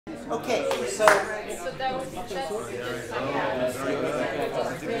Okay, so that was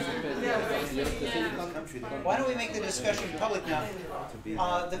why don't we make the discussion public now?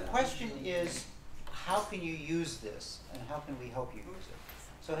 The question is, how can you use this, and how can we help you use it?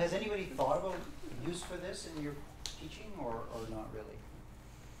 So has anybody thought about use for this in your teaching, or not really?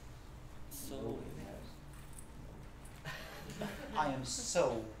 So I am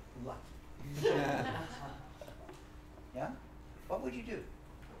so lucky. Yeah? What would you do?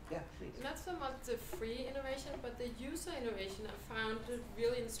 Yeah, please. not so much the free innovation, but the user innovation. I found it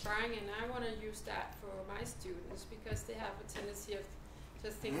really inspiring, and I want to use that for my students because they have a tendency of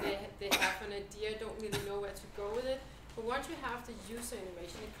just think they have an idea, don't really know where to go with it. But once you have the user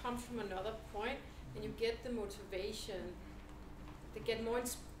innovation, it comes from another point, and you get the motivation. They get more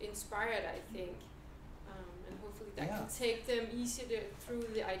inspired, I think, and hopefully that can take them easier through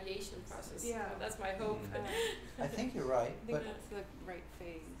the ideation process. Yeah. So that's my hope. I think you're right, I think but that's the right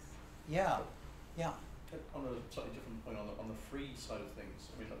phase. yeah. on a slightly different point, on the free side of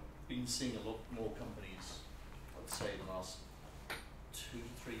things, I mean, I've been seeing a lot more companies, I'd say, in the last 2 to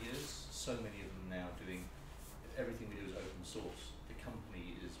 3 years. So many of them now doing everything we do is open source. The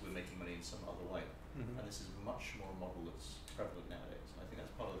company is we're making money in some other way, and this is much more a model that's prevalent nowadays. And I think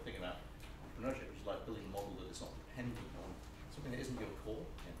that's part of the thing about entrepreneurship, which is like building a model that is not dependent on something that isn't your core.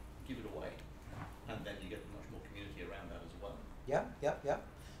 Give it away, and then you get much more community around that as well. Yeah.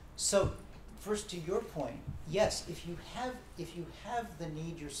 So, first to your point, yes, if you have the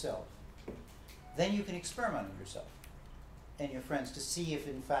need yourself, then you can experiment on yourself and your friends to see if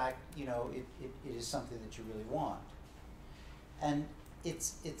in fact, it is something that you really want. And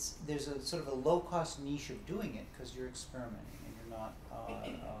there's a sort of a low cost niche of doing it because you're experimenting and you're not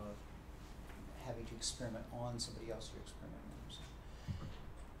having to experiment on somebody else, you're experimenting on yourself.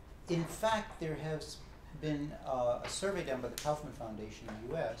 In fact, there has been a survey done by the Kaufman Foundation in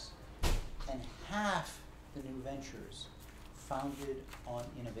the US, and half the new ventures founded on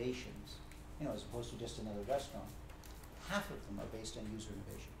innovations, as opposed to just another restaurant, half of them are based on user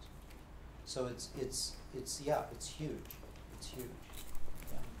innovations. So it's huge. It's huge.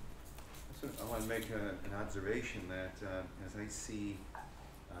 Yeah. So I want to make an observation that as I see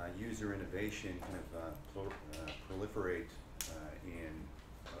user innovation kind of proliferate in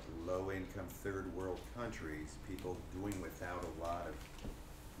low-income third-world countries, people doing without a lot of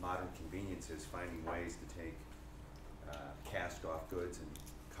modern conveniences, finding ways to take cast-off goods and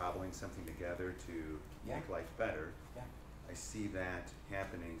cobbling something together to make life better. Yeah. I see that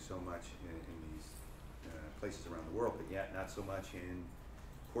happening so much in these places around the world, but yet not so much in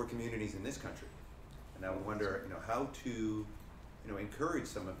poor communities in this country. And I wonder, how to, encourage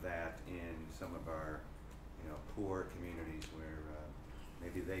some of that in some of our, poor communities where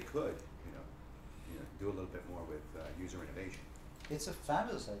maybe they could, do a little bit more with user innovation. It's a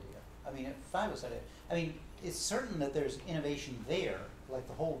fabulous idea. It's certain that there's innovation there, like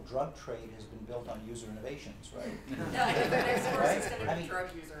the whole drug trade has been built on user innovations, right? The next course is going to be mean,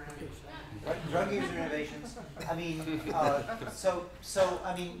 drug user innovation. Drug user innovations.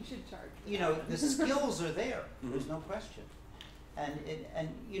 You should charge. The skills are there. There's no question. And in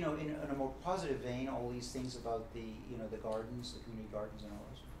a more positive vein, all these things about the the gardens, the community gardens, and all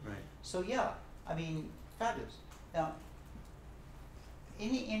those. Right. So yeah, fabulous. Now,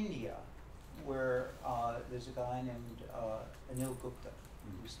 in India, where there's a guy named Anil Gupta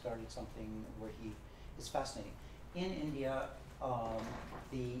who started something where it's fascinating. In India,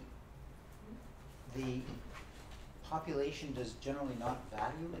 the population does generally not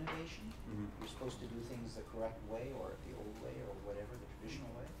value innovation. You're supposed to do things the correct way, or the old way, or whatever, the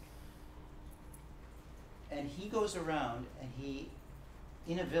traditional way. And he goes around and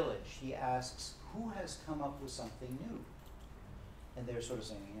in a village, he asks, who has come up with something new? And they're sort of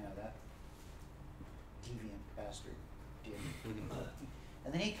saying, that deviant bastard did.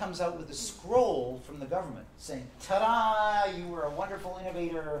 And then he comes out with a scroll from the government saying, ta-da, you were a wonderful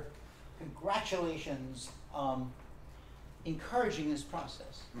innovator, congratulations, encouraging this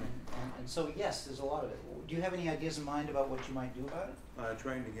process. And so, yes, there's a lot of it. Do you have any ideas in mind about what you might do about it?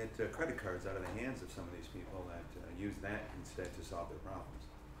 Trying to get credit cards out of the hands of some of these people that use that instead to solve their problems.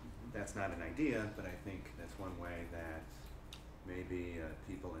 That's not an idea, but I think that's one way that maybe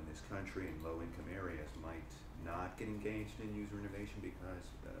people in this country in low-income areas might not get engaged in user innovation because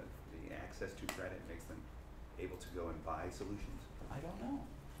the access to credit makes them able to go and buy solutions. I don't know.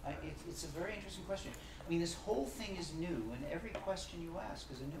 It's a very interesting question. This whole thing is new, and every question you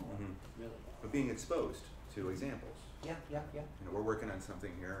ask is a new one, really. But being exposed to examples. Yeah. We're working on something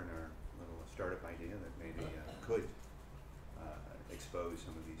here in our little startup idea that maybe could expose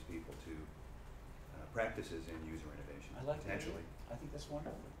some of these people to practices in user innovation. I like that. potentially. I think that's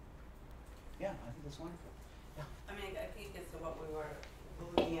wonderful. Yeah, I think that's wonderful. Yeah. I mean, I think it's what we were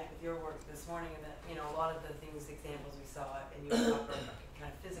looking at with your work this morning, and that, you know, a lot of the things, examples we saw, and you were talking about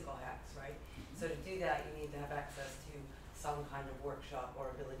kind of physical hacks, right? So to do that, you need to have access to some kind of workshop or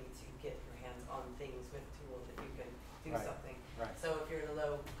ability to get your hands on things with tools that you can do Right. something. Right. So if you're in a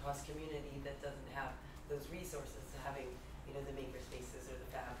low-cost community that doesn't have those resources, having, you know, the maker spaces or the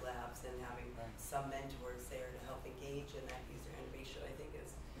fab labs, and having Right. some mentors there to help engage in that user innovation, I think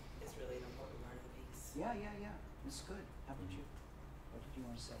is really an important part of the piece. Yeah, yeah, yeah. That's good. How about you? What did you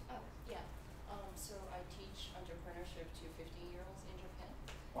want to say? Oh, yeah. So I teach entrepreneurship to 15-year-olds in Japan.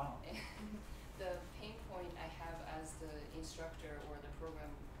 Wow. And the pain point I have as the instructor or the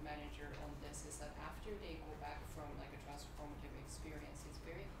program manager on this is that after they go back from like a transformative experience, it's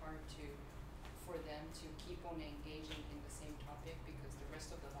very hard for them to keep on engaging in the same topic because the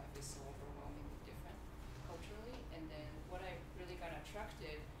rest of the life is so overwhelmingly different culturally. And then what I really got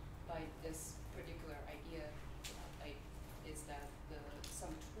attracted by this particular idea is that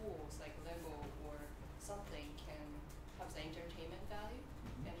some tools like Lego or something can have the entertainment value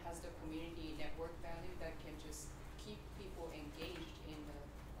and has the community network value that can just keep people engaged in the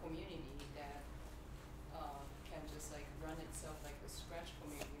community that can just like run itself like a Scratch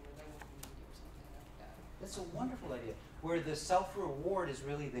community or Lego community or something like that. That's a wonderful idea, where the self-reward is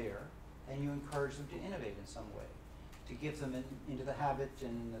really there, and you encourage them to innovate in some way, to give them into the habit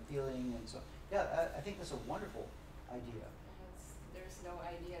and the feeling and so. Yeah, I think that's a wonderful idea. There's no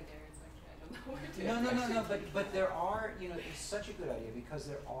idea there. It's like I don't know where to. No. But there are, you know, it's such a good idea because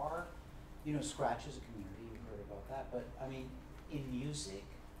there are, you know, Scratch is a community. You've heard about that, but I mean, in music,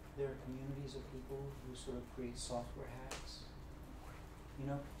 there are communities of people who sort of create software hacks. You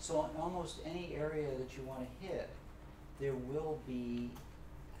know, so in almost any area that you want to hit, there will be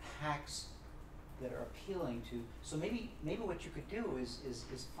hacks that are appealing to. So maybe what you could do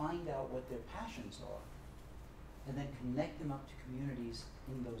is find out what their passions are, and then connect them up to communities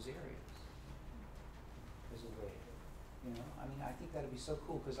in those areas. As a way, you know. I mean, I think that'd be so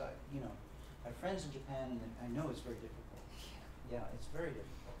cool because I have friends in Japan, and I know it's very difficult. Yeah, it's very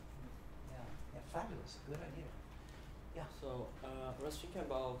difficult. Yeah, fabulous, good idea. Yeah. So I was thinking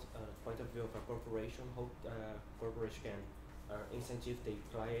about point of view of a corporation, how corporation can incentive their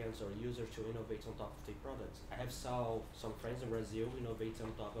clients or users to innovate on top of their products. I have saw some friends in Brazil innovate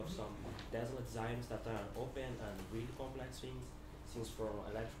on top of some Tesla designs that are open and really complex things from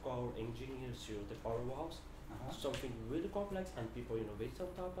electrical engineers to the power walls. Something really complex, and people innovate on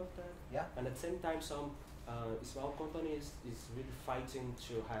top of that. Yeah. And at the same time, some small companies is really fighting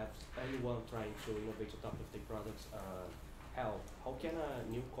to have anyone trying to innovate on top of their products help. How can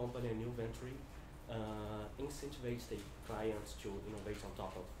a new company, a new venture incentivize their clients to innovate on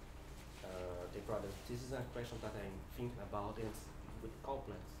top of their products? This is a question that I'm thinking about, and it's really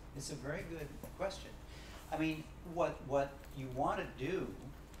complex. It's a very good question. I mean, what you want to do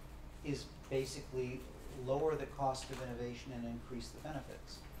is basically lower the cost of innovation and increase the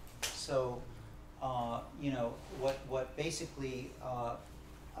benefits. So, you know, what basically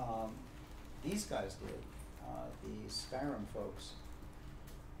these guys did, the Skyrim folks,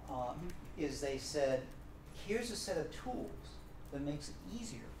 is they said, here's a set of tools that makes it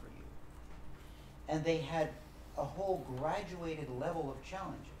easier for you. And they had a whole graduated level of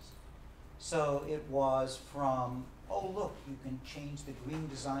challenges. So it was from, oh look, you can change the green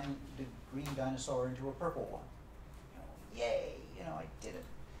dinosaur into a purple one. You know, yay, you know, I did it.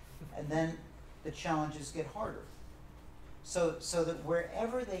 And then the challenges get harder. So that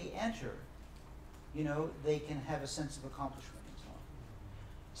wherever they enter, you know, they can have a sense of accomplishment and so on.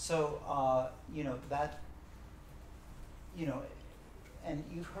 So, you know, that, you know, and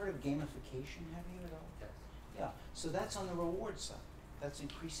you've heard of gamification, have you at all? Yes. Yeah, so that's on the reward side. That's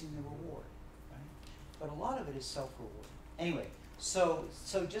increasing the reward, right? But a lot of it is self-reward. Anyway, so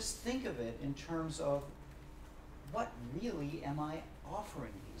just think of it in terms of what really am I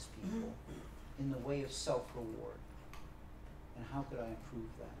offering these people in the way of self-reward? And how could I improve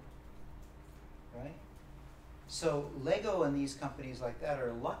that, right? So Lego and these companies like that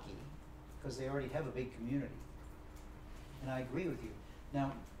are lucky because they already have a big community. And I agree with you.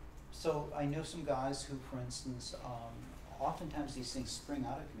 Now, so I know some guys who, for instance, oftentimes these things spring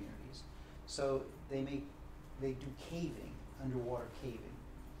out of communities. So they do caving, underwater caving.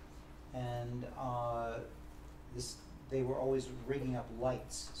 And they were always rigging up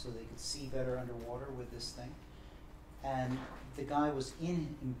lights so they could see better underwater with this thing. And the guy was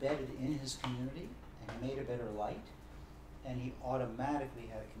embedded in his community, and he made a better light, and he automatically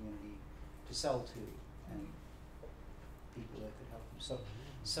had a community to sell to and people that could help him.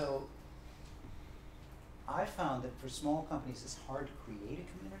 So I found that for small companies it's hard to create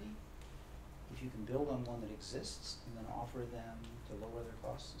a community, if you can build on one that exists and then offer them to lower their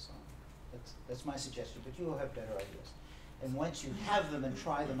costs and so on. That's my suggestion, but you will have better ideas. And once you have them and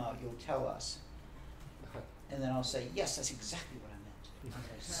try them out, you'll tell us. And then I'll say, yes, that's exactly what I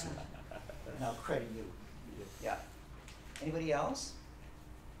meant. And I'll credit you. Yeah. Anybody else?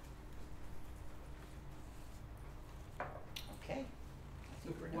 Okay. I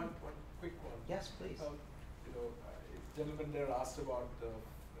think we're done. One quick one. Yes, please. Gentleman there asked about the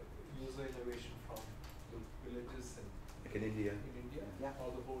user innovation from the villages and Like in India. Yeah.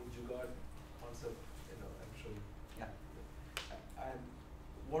 or the whole Jugaad concept, I'm sure. Yeah. And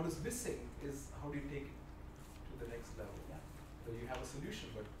what is missing is how do you take it to the next level? Yeah. So you have a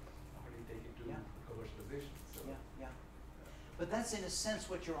solution, but how do you take it to Yeah. commercialization? So Yeah. But that's in a sense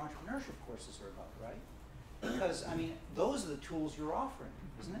what your entrepreneurship courses are about, right? Because, I mean, those are the tools you're offering,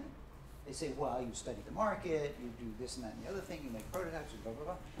 isn't it? They say, well, you study the market, you do this and that and the other thing, you make prototypes, you blah, blah,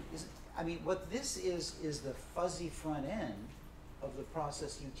 blah. I mean, what this is the fuzzy front end of the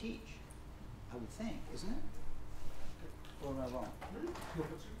process you teach, I would think, isn't it? Or am I wrong?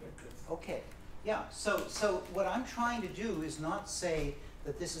 Okay, yeah, so what I'm trying to do is not say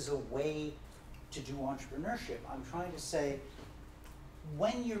that this is a way to do entrepreneurship. I'm trying to say,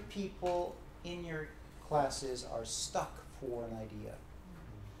 when your people in your classes are stuck for an idea,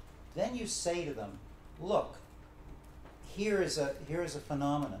 then you say to them, look, here is a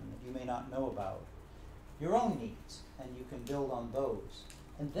phenomenon that you may not know about, your own needs, and you can build on those.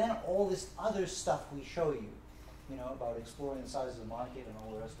 And then all this other stuff we show you, about exploring the size of the market and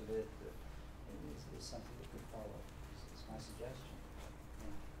all the rest of it, is something that could follow. It's my suggestion.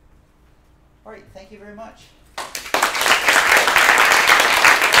 Yeah. All right, thank you very much.